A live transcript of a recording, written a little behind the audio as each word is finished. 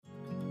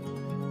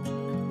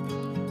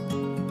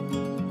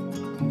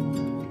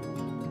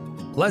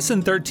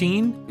Lesson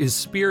 13 is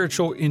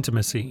spiritual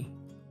intimacy.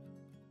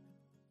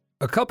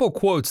 A couple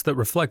quotes that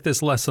reflect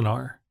this lesson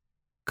are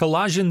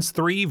Colossians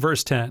 3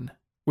 verse 10,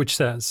 which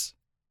says,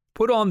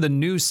 "Put on the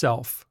new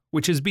self,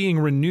 which is being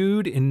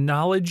renewed in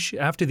knowledge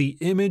after the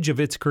image of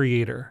its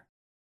creator."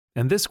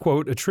 And this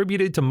quote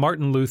attributed to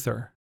Martin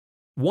Luther.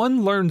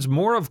 One learns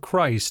more of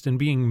Christ in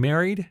being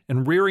married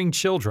and rearing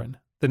children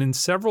than in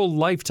several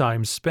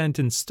lifetimes spent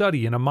in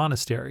study in a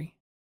monastery.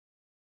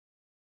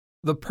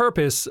 The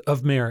purpose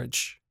of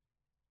marriage.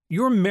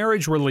 Your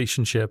marriage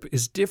relationship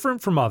is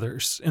different from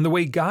others in the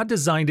way God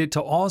designed it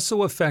to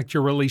also affect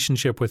your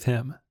relationship with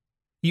Him.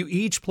 You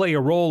each play a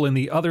role in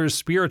the other's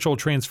spiritual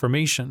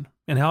transformation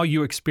and how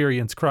you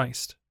experience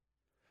Christ.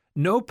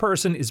 No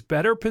person is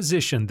better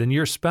positioned than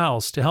your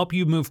spouse to help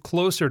you move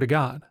closer to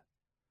God.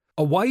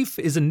 A wife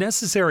is a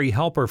necessary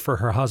helper for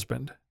her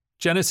husband.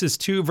 Genesis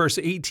 2 verse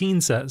 18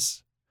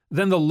 says,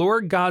 "Then the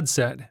Lord God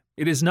said,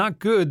 'It is not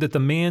good that the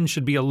man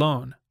should be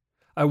alone.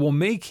 I will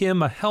make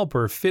him a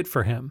helper fit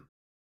for him.'"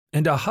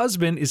 And a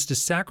husband is to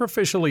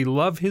sacrificially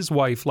love his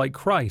wife like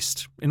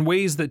Christ in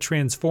ways that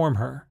transform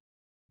her.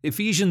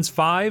 Ephesians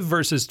 5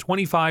 verses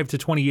 25 to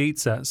 28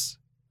 says,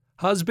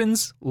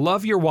 "Husbands,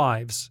 love your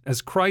wives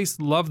as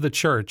Christ loved the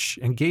church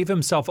and gave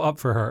himself up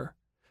for her,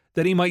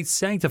 that he might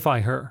sanctify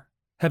her,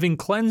 having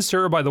cleansed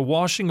her by the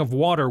washing of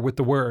water with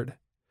the word,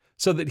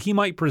 so that he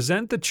might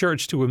present the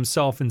church to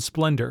himself in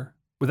splendor,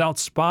 without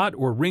spot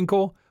or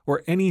wrinkle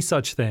or any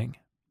such thing,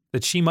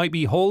 that she might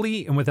be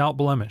holy and without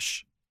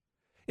blemish.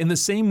 In the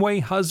same way,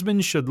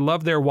 husbands should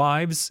love their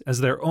wives as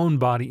their own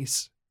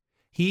bodies.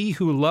 He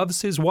who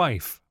loves his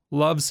wife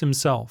loves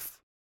himself."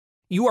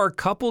 You are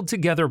coupled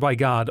together by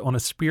God on a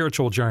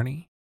spiritual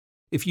journey.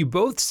 If you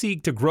both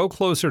seek to grow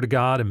closer to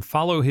God and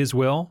follow His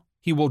will,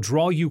 He will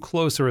draw you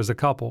closer as a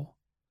couple.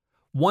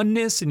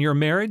 Oneness in your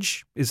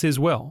marriage is His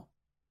will.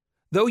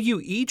 Though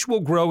you each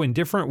will grow in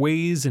different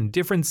ways in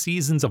different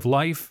seasons of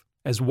life,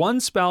 as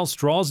one spouse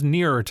draws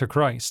nearer to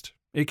Christ,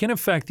 it can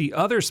affect the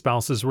other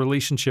spouse's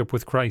relationship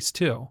with Christ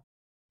too.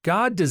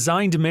 God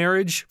designed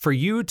marriage for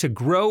you to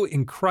grow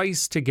in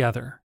Christ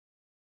together.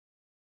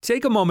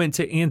 Take a moment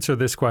to answer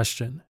this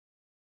question.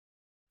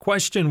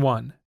 Question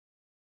 1.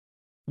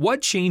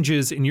 What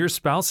changes in your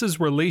spouse's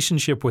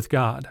relationship with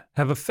God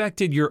have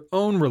affected your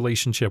own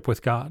relationship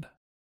with God?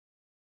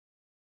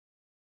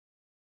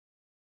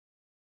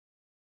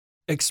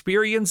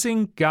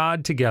 Experiencing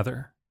God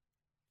together.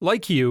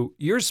 Like you,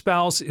 your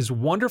spouse is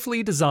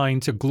wonderfully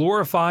designed to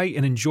glorify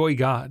and enjoy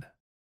God.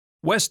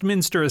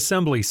 Westminster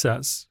Assembly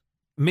says,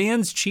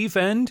 "Man's chief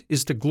end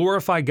is to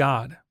glorify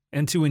God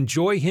and to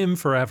enjoy Him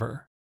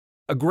forever."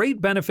 A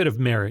great benefit of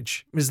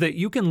marriage is that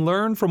you can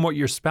learn from what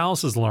your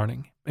spouse is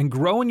learning and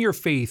grow in your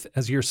faith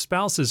as your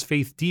spouse's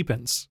faith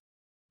deepens.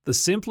 The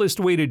simplest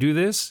way to do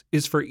this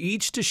is for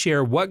each to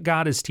share what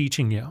God is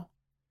teaching you.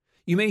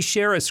 You may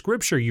share a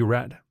scripture you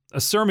read,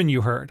 a sermon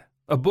you heard,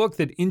 a book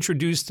that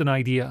introduced an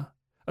idea,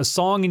 a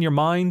song in your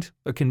mind,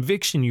 a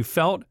conviction you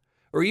felt,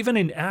 or even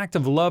an act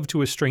of love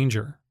to a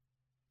stranger.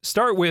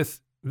 Start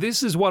with,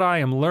 "This is what I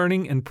am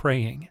learning and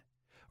praying,"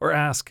 or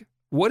ask,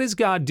 "What is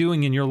God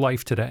doing in your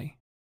life today?"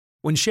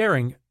 When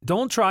sharing,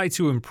 don't try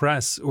to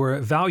impress or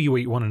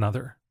evaluate one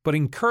another, but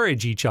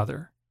encourage each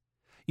other.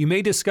 You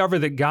may discover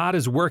that God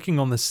is working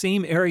on the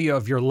same area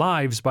of your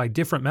lives by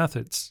different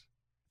methods.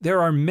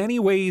 There are many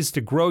ways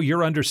to grow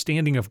your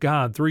understanding of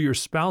God through your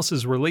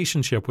spouse's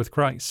relationship with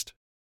Christ.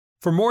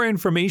 For more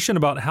information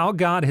about how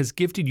God has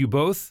gifted you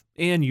both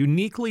and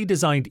uniquely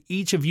designed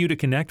each of you to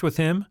connect with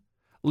Him,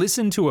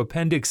 listen to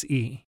Appendix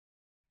E.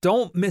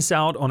 Don't miss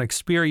out on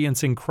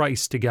experiencing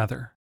Christ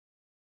together.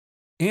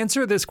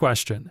 Answer this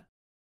question.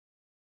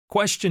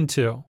 Question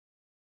 2.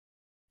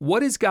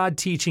 What is God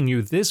teaching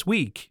you this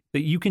week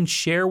that you can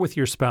share with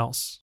your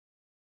spouse?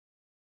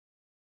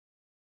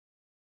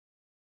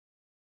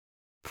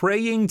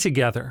 Praying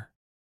together.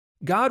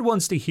 God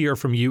wants to hear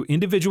from you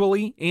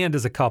individually and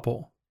as a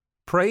couple.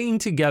 Praying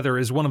together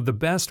is one of the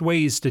best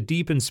ways to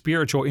deepen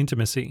spiritual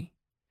intimacy.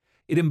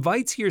 It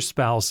invites your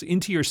spouse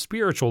into your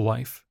spiritual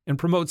life and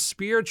promotes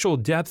spiritual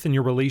depth in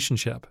your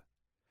relationship.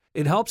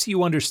 It helps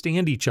you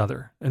understand each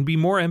other and be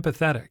more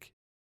empathetic.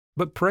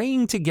 But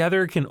praying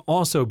together can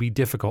also be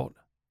difficult.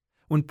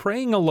 When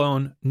praying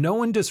alone, no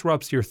one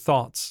disrupts your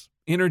thoughts,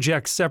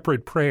 interjects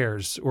separate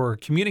prayers, or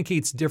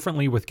communicates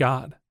differently with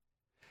God.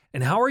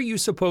 And how are you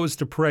supposed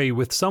to pray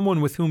with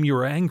someone with whom you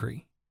are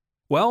angry?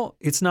 Well,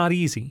 it's not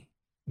easy.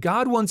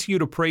 God wants you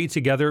to pray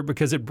together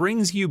because it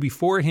brings you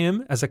before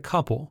Him as a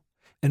couple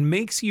and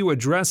makes you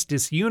address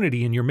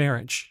disunity in your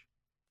marriage.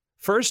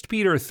 1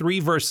 Peter 3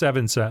 verse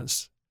 7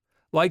 says,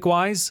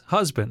 "Likewise,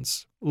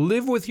 husbands,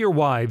 live with your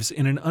wives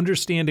in an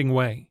understanding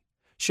way,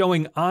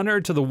 showing honor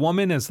to the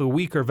woman as the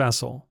weaker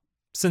vessel,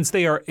 since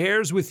they are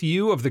heirs with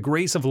you of the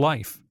grace of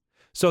life,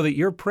 so that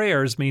your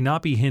prayers may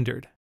not be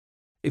hindered."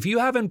 If you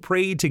haven't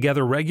prayed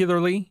together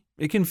regularly,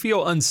 it can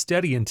feel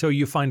unsteady until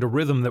you find a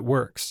rhythm that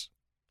works.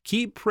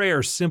 Keep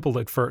prayer simple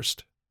at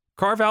first.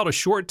 Carve out a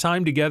short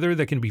time together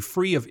that can be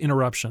free of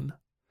interruption.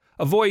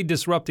 Avoid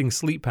disrupting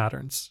sleep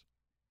patterns.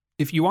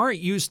 If you aren't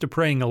used to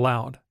praying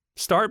aloud,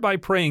 Start by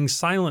praying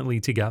silently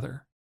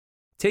together.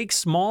 Take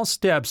small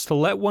steps to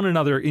let one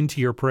another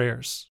into your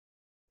prayers.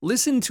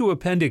 Listen to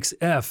Appendix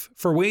F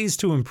for ways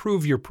to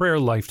improve your prayer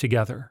life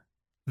together.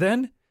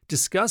 Then,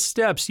 discuss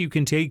steps you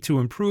can take to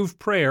improve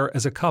prayer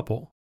as a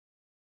couple.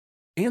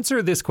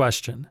 Answer this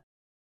question.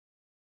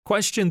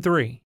 Question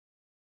 3.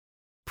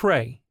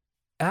 Pray.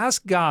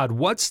 Ask God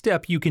what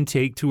step you can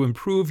take to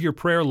improve your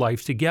prayer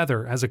life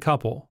together as a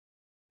couple.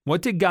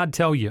 What did God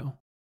tell you?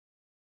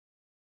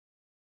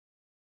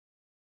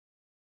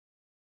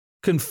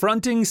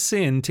 Confronting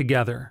sin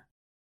together.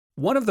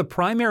 One of the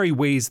primary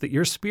ways that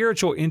your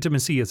spiritual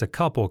intimacy as a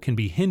couple can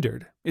be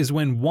hindered is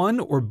when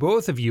one or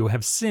both of you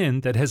have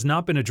sin that has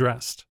not been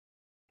addressed.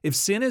 If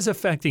sin is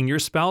affecting your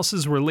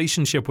spouse's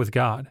relationship with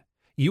God,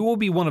 you will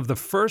be one of the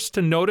first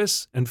to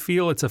notice and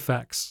feel its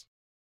effects.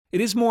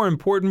 It is more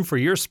important for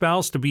your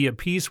spouse to be at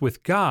peace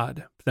with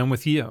God than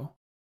with you.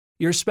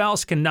 Your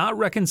spouse cannot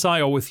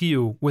reconcile with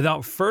you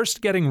without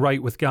first getting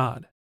right with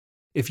God.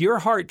 If your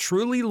heart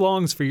truly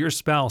longs for your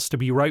spouse to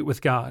be right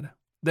with God,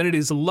 then it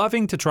is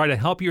loving to try to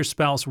help your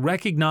spouse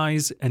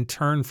recognize and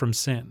turn from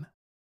sin.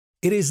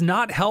 It is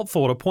not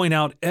helpful to point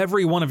out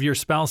every one of your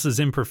spouse's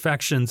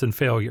imperfections and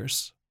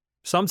failures.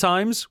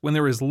 Sometimes, when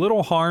there is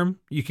little harm,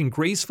 you can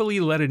gracefully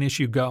let an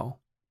issue go.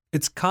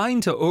 It's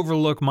kind to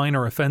overlook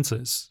minor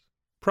offenses.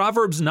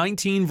 Proverbs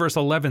 19 verse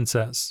 11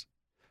 says,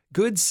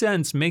 "Good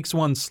sense makes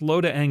one slow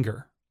to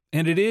anger,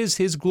 and it is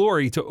his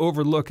glory to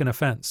overlook an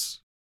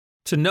offense."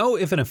 To know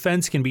if an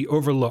offense can be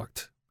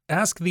overlooked,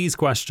 ask these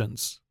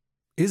questions.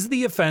 Is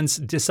the offense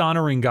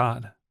dishonoring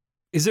God?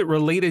 Is it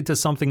related to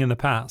something in the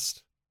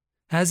past?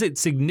 Has it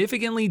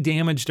significantly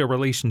damaged a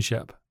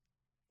relationship?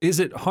 Is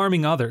it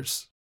harming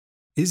others?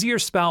 Is your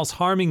spouse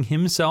harming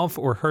himself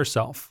or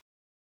herself?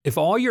 If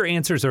all your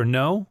answers are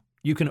no,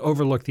 you can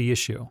overlook the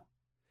issue.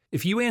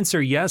 If you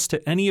answer yes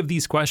to any of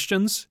these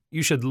questions,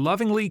 you should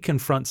lovingly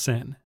confront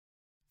sin.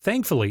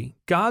 Thankfully,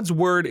 God's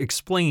Word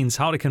explains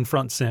how to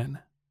confront sin.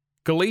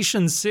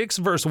 Galatians 6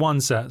 verse 1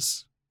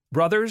 says,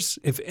 "Brothers,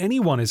 if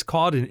anyone is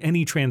caught in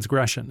any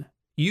transgression,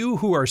 you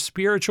who are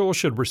spiritual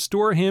should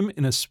restore him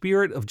in a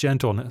spirit of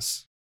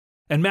gentleness."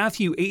 And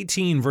Matthew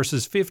 18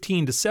 verses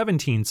 15 to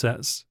 17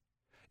 says,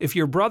 "If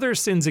your brother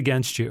sins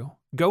against you,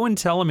 go and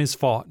tell him his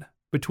fault,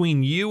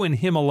 between you and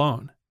him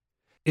alone.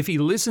 If he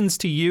listens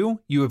to you,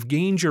 you have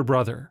gained your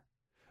brother.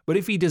 But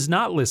if he does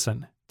not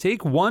listen,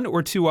 take one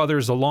or two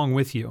others along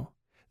with you,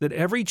 that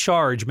every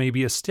charge may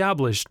be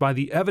established by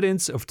the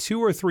evidence of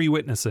 2 or 3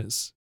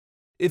 witnesses.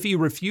 If he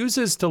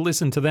refuses to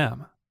listen to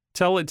them,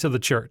 tell it to the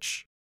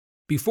church."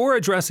 Before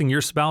addressing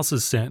your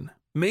spouse's sin,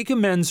 make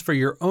amends for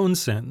your own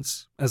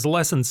sins, as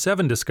Lesson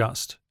 7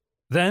 discussed.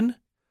 Then,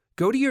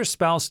 go to your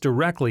spouse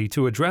directly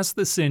to address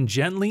the sin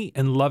gently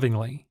and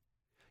lovingly.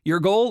 Your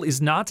goal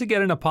is not to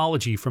get an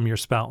apology from your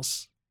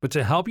spouse, but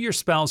to help your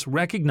spouse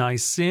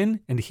recognize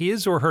sin and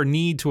his or her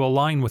need to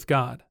align with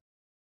God.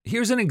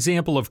 Here's an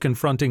example of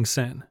confronting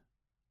sin.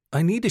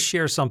 "I need to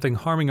share something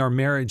harming our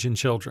marriage and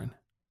children.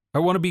 I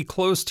want to be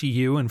close to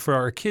you and for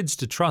our kids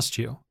to trust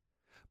you.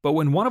 But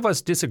when one of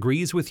us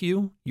disagrees with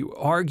you, you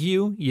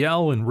argue,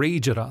 yell, and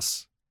rage at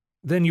us.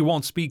 Then you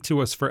won't speak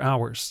to us for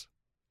hours.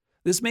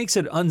 This makes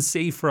it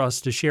unsafe for us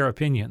to share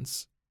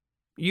opinions.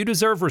 You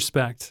deserve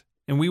respect,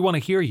 and we want to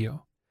hear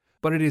you,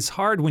 but it is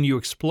hard when you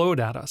explode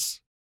at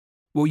us.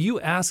 Will you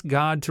ask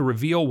God to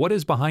reveal what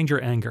is behind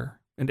your anger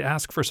and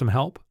ask for some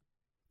help?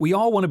 We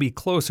all want to be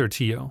closer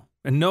to you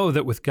and know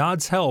that with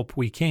God's help,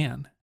 we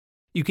can."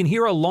 You can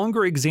hear a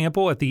longer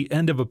example at the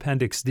end of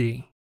Appendix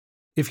D.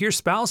 If your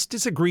spouse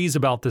disagrees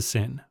about the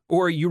sin,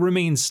 or you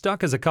remain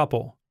stuck as a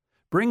couple,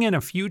 bring in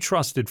a few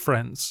trusted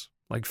friends,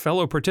 like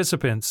fellow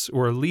participants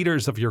or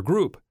leaders of your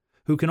group,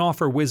 who can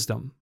offer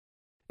wisdom.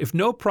 If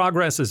no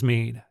progress is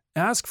made,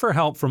 ask for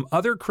help from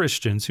other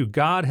Christians who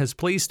God has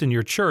placed in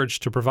your church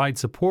to provide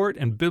support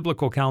and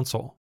biblical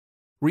counsel.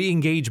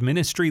 Re-engage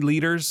ministry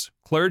leaders,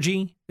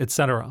 clergy,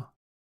 etc.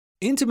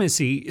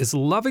 Intimacy is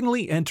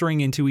lovingly entering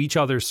into each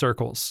other's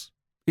circles.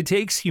 It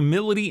takes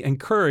humility and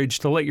courage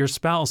to let your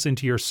spouse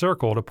into your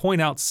circle to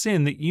point out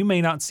sin that you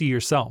may not see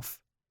yourself.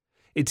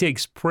 It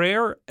takes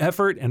prayer,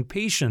 effort, and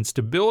patience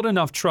to build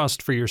enough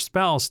trust for your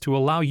spouse to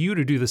allow you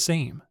to do the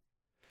same.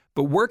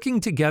 But working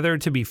together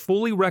to be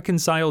fully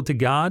reconciled to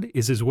God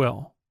is His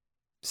will.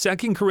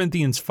 2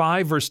 Corinthians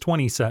 5 verse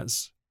 20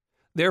 says,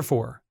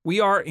 "Therefore, we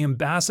are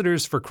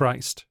ambassadors for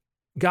Christ,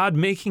 God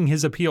making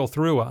His appeal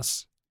through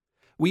us.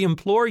 We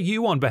implore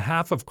you on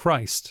behalf of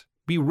Christ,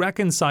 be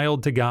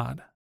reconciled to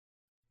God."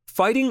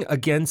 Fighting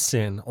against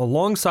sin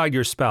alongside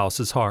your spouse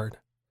is hard,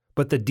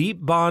 but the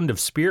deep bond of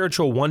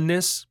spiritual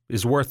oneness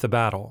is worth the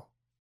battle.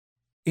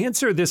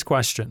 Answer this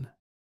question.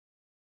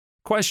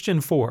 Question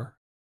 4.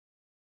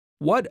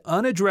 What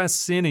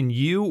unaddressed sin in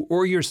you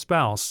or your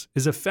spouse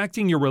is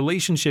affecting your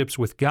relationships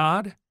with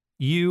God,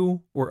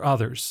 you, or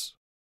others?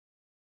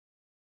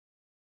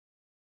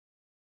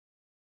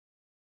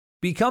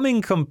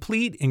 Becoming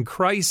complete in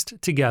Christ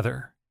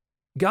together.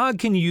 God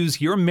can use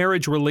your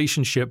marriage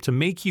relationship to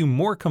make you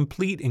more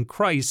complete in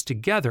Christ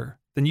together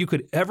than you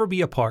could ever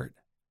be apart.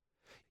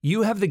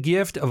 You have the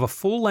gift of a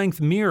full-length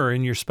mirror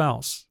in your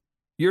spouse.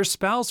 Your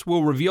spouse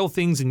will reveal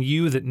things in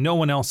you that no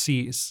one else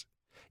sees,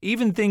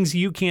 even things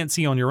you can't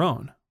see on your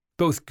own,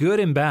 both good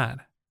and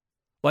bad.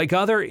 Like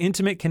other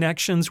intimate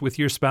connections with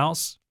your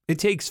spouse, it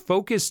takes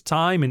focused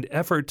time and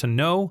effort to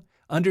know,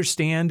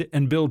 understand,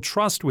 and build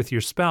trust with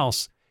your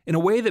spouse in a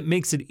way that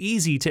makes it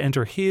easy to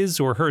enter his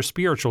or her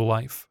spiritual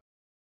life.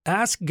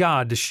 Ask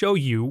God to show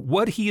you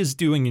what He is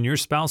doing in your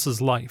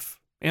spouse's life,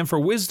 and for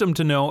wisdom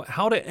to know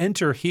how to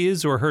enter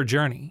his or her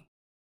journey.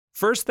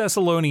 1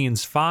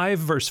 Thessalonians 5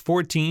 verse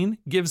 14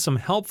 gives some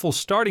helpful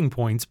starting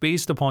points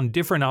based upon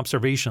different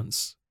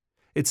observations.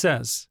 It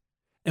says,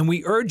 "And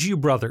we urge you,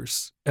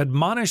 brothers,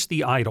 admonish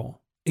the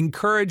idle,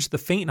 encourage the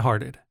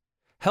faint-hearted,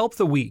 help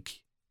the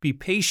weak, be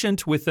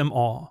patient with them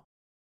all."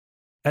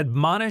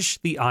 Admonish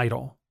the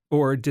idle,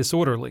 or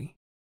disorderly.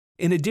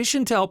 In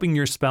addition to helping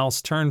your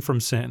spouse turn from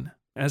sin,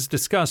 as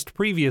discussed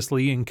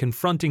previously in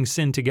Confronting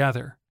Sin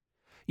Together,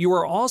 you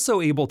are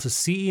also able to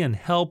see and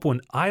help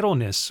when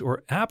idleness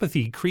or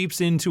apathy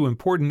creeps into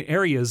important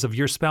areas of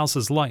your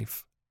spouse's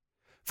life.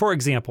 For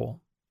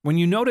example, when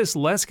you notice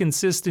less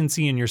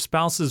consistency in your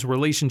spouse's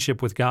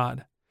relationship with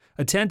God,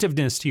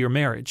 attentiveness to your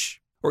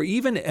marriage, or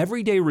even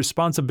everyday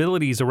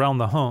responsibilities around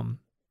the home,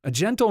 a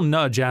gentle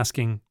nudge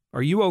asking,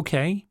 "Are you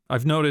okay?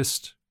 I've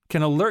noticed,"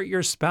 can alert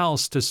your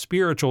spouse to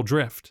spiritual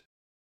drift.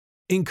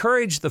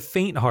 Encourage the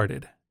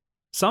faint-hearted.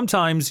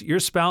 Sometimes your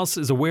spouse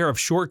is aware of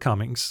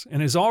shortcomings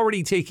and is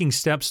already taking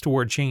steps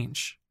toward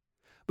change.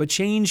 But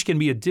change can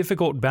be a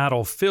difficult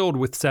battle filled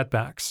with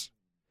setbacks.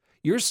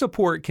 Your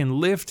support can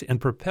lift and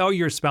propel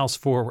your spouse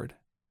forward.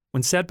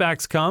 When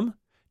setbacks come,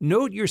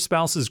 note your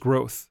spouse's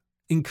growth.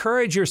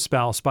 Encourage your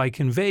spouse by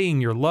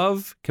conveying your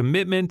love,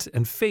 commitment,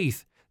 and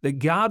faith that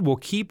God will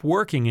keep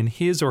working in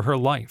his or her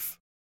life.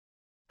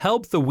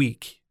 Help the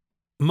weak.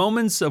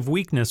 Moments of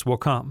weakness will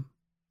come.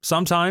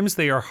 Sometimes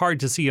they are hard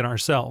to see in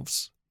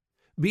ourselves.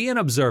 Be an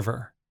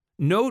observer.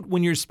 Note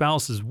when your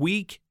spouse is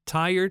weak,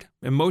 tired,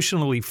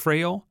 emotionally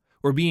frail,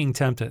 or being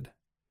tempted.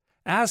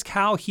 Ask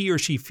how he or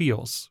she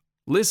feels.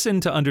 Listen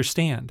to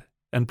understand,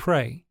 and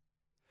pray.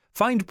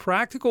 Find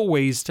practical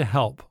ways to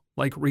help,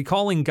 like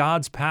recalling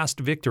God's past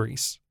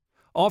victories,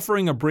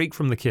 offering a break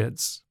from the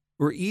kids,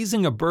 or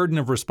easing a burden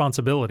of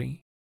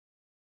responsibility.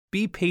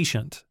 Be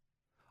patient.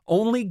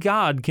 Only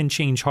God can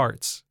change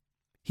hearts.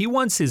 He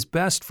wants His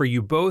best for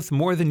you both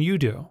more than you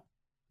do.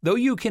 Though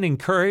you can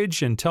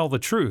encourage and tell the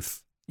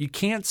truth, you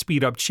can't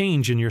speed up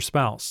change in your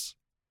spouse.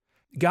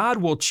 God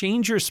will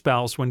change your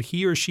spouse when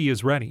he or she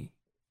is ready.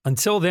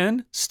 Until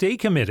then, stay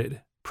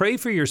committed, pray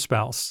for your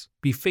spouse,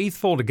 be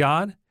faithful to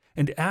God,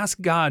 and ask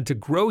God to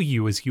grow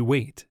you as you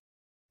wait.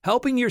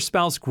 Helping your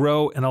spouse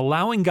grow and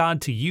allowing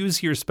God to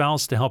use your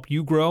spouse to help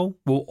you grow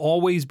will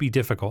always be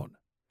difficult.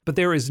 But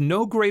there is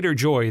no greater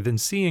joy than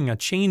seeing a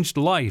changed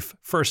life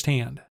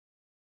firsthand.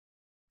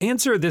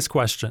 Answer this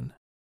question.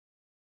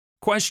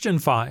 Question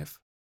 5.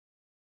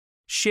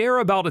 Share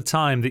about a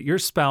time that your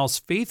spouse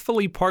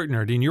faithfully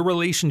partnered in your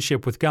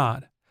relationship with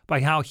God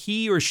by how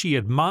he or she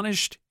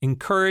admonished,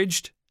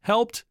 encouraged,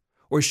 helped,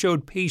 or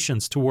showed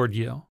patience toward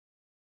you.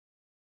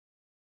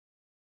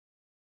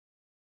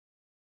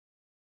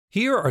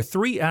 Here are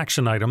 3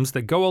 action items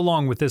that go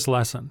along with this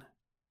lesson.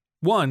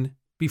 1.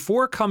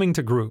 Before coming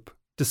to group,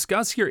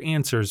 discuss your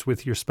answers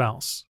with your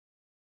spouse.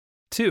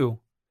 2.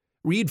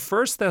 Read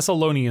 1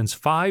 Thessalonians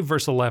 5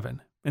 verse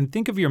 11 and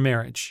think of your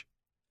marriage.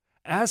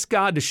 Ask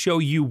God to show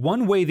you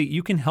one way that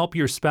you can help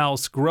your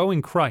spouse grow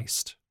in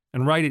Christ,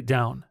 and write it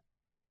down.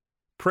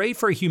 Pray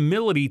for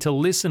humility to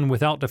listen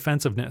without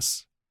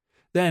defensiveness.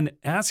 Then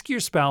ask your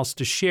spouse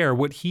to share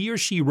what he or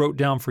she wrote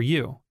down for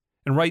you,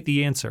 and write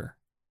the answer.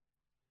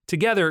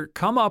 Together,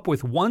 come up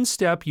with one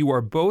step you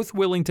are both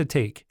willing to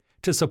take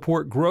to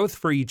support growth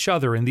for each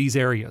other in these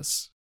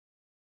areas.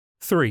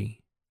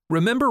 3.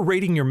 Remember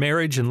rating your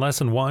marriage in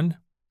Lesson 1?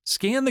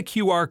 Scan the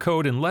QR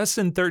code in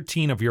Lesson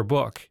 13 of your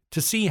book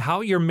to see how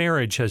your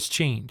marriage has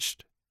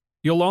changed.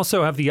 You'll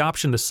also have the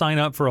option to sign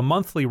up for a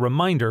monthly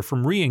reminder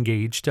from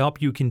Reengage to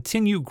help you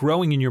continue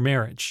growing in your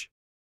marriage.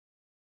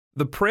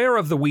 The prayer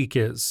of the week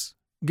is,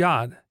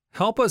 God,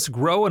 help us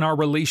grow in our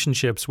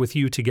relationships with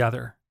you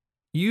together.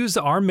 Use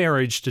our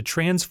marriage to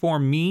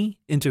transform me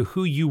into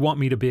who you want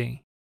me to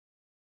be.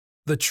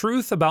 The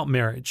truth about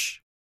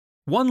marriage.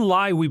 One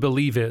lie we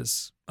believe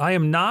is, I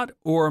am not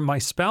or my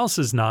spouse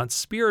is not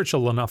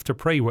spiritual enough to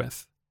pray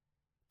with.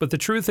 But the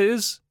truth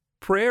is,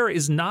 prayer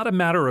is not a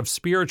matter of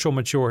spiritual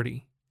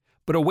maturity,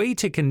 but a way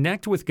to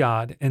connect with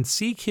God and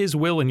seek His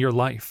will in your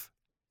life.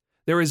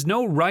 There is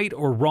no right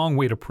or wrong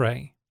way to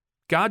pray.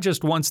 God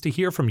just wants to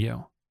hear from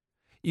you.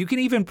 You can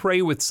even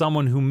pray with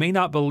someone who may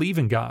not believe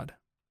in God.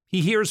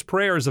 He hears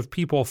prayers of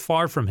people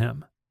far from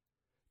Him.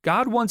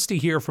 God wants to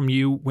hear from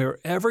you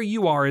wherever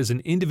you are as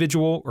an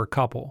individual or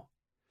couple.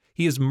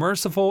 He is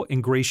merciful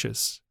and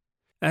gracious.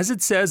 As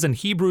it says in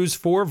Hebrews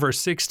 4 verse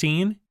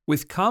 16,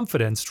 with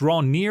confidence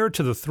draw near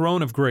to the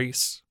throne of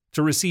grace,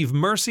 to receive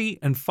mercy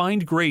and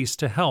find grace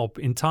to help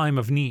in time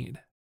of need.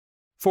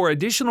 For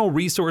additional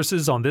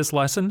resources on this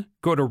lesson,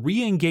 go to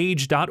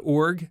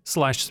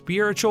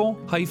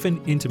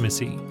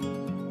reengage.org/spiritual-intimacy.